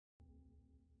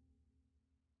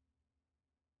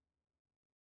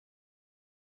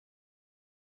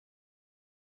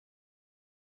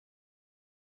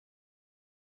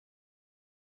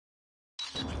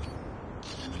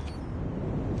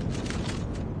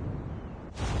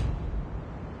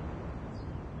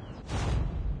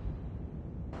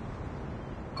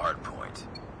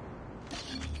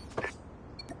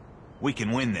We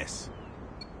can win this.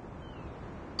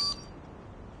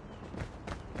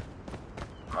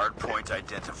 Hard point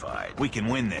identified. We can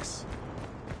win this.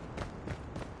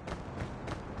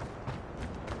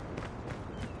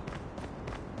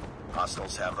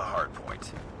 Hostiles have the hard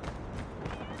point.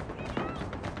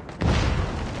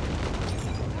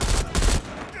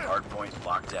 Hard point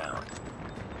locked down.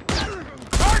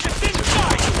 Target's in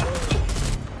sight!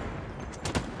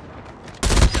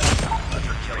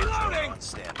 Under killer drone Reloading! on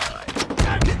standby.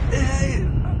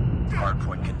 Hard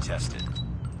point contested.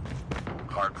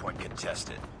 Hard point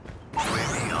contested.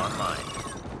 UAV online.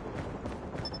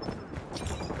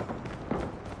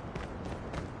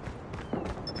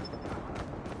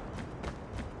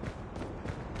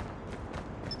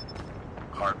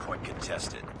 Hard point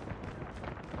contested.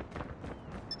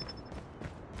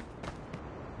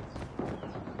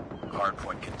 Hard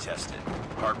point contested.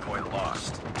 Hard point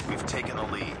lost. We've taken the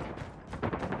lead.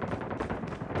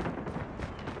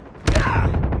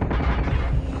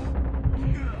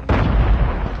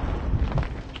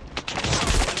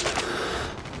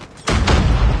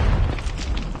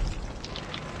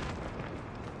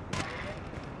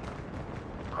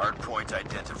 Hard point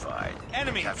identified.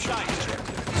 Enemy in Capture sight. the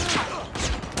objective.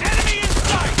 Enemy in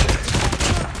sight!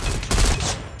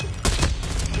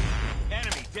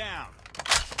 Enemy down.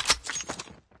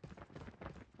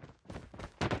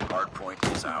 Hard point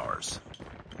is ours.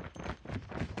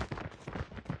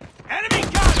 Enemy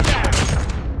contact!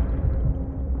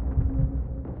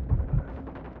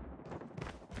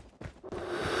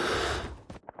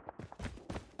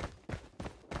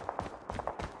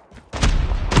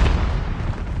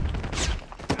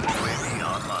 UAV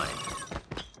online.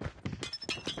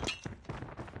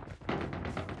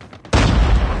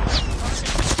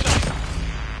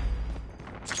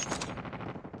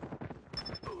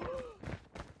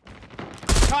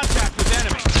 Contact with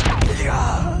enemy.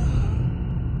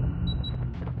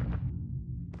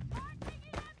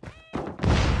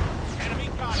 Enemy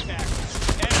contact.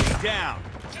 Enemy down.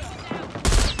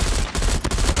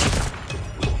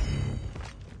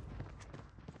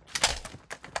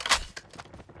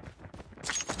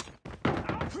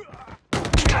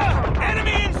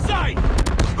 Enemy in sight!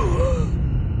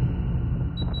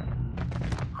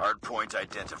 Hard point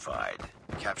identified.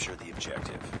 Capture the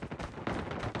objective.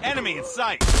 Enemy in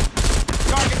sight.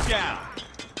 Target down.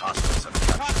 Hostiles have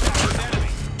captured Contact the with hard enemy.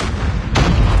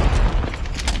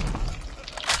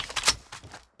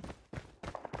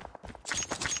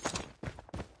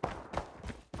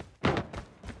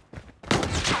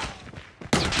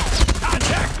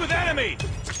 Contact with enemy.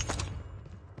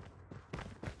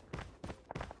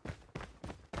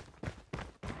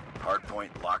 hard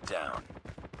point locked down.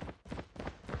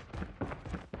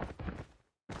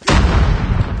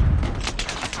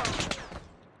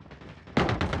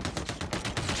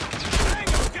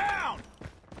 Tango down.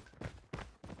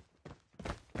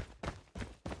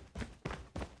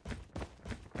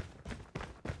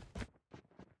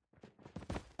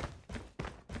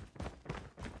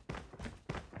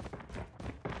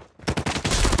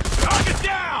 Target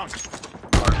down.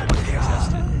 Hard point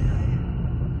contested.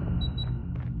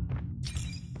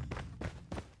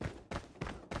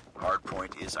 Hard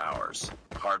point is ours.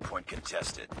 Hard point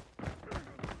contested.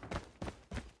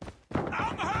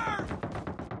 I'm hurt.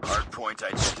 Hard point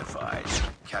identified.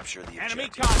 Capture the Enemy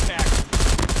objective. contact.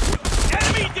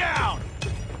 Enemy down.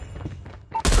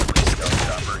 Friendly stealth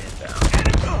chopper inbound.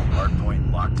 Enemy. Hard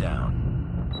point locked down.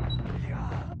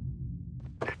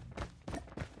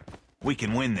 We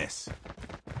can win this.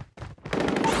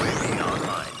 UAV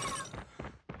online.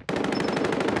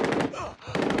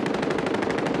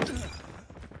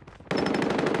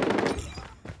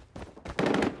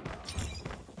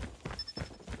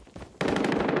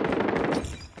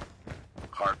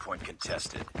 Hard point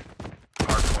contested.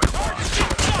 Hard point lost.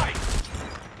 Target in sight.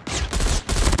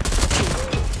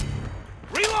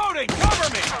 Reloading. Cover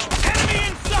me. Enemy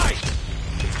in sight.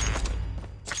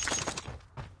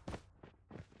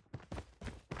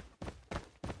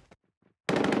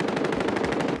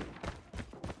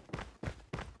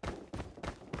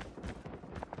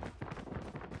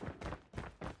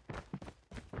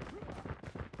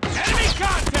 Enemy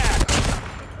contact.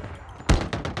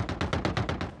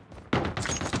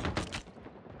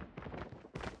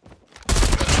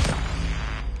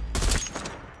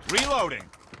 Reloading.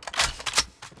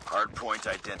 Hard point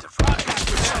identified. Capture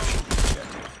the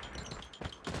objective.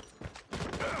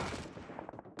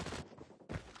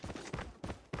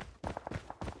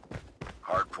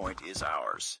 Hard point is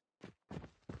ours.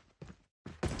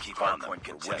 Keep on point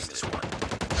contested. This one.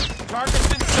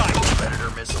 Target's in sight.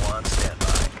 Predator missile on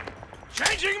standby.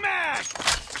 Changing mag.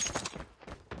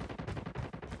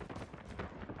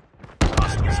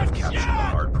 have captured the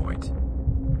hard point.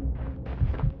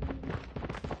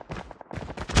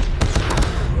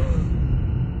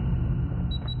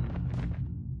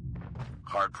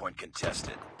 Hard point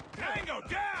contested. Tango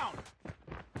down!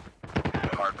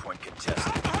 Hard point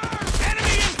contested.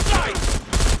 Enemy in sight!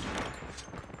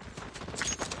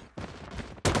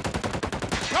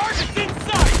 Target's in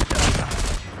sight!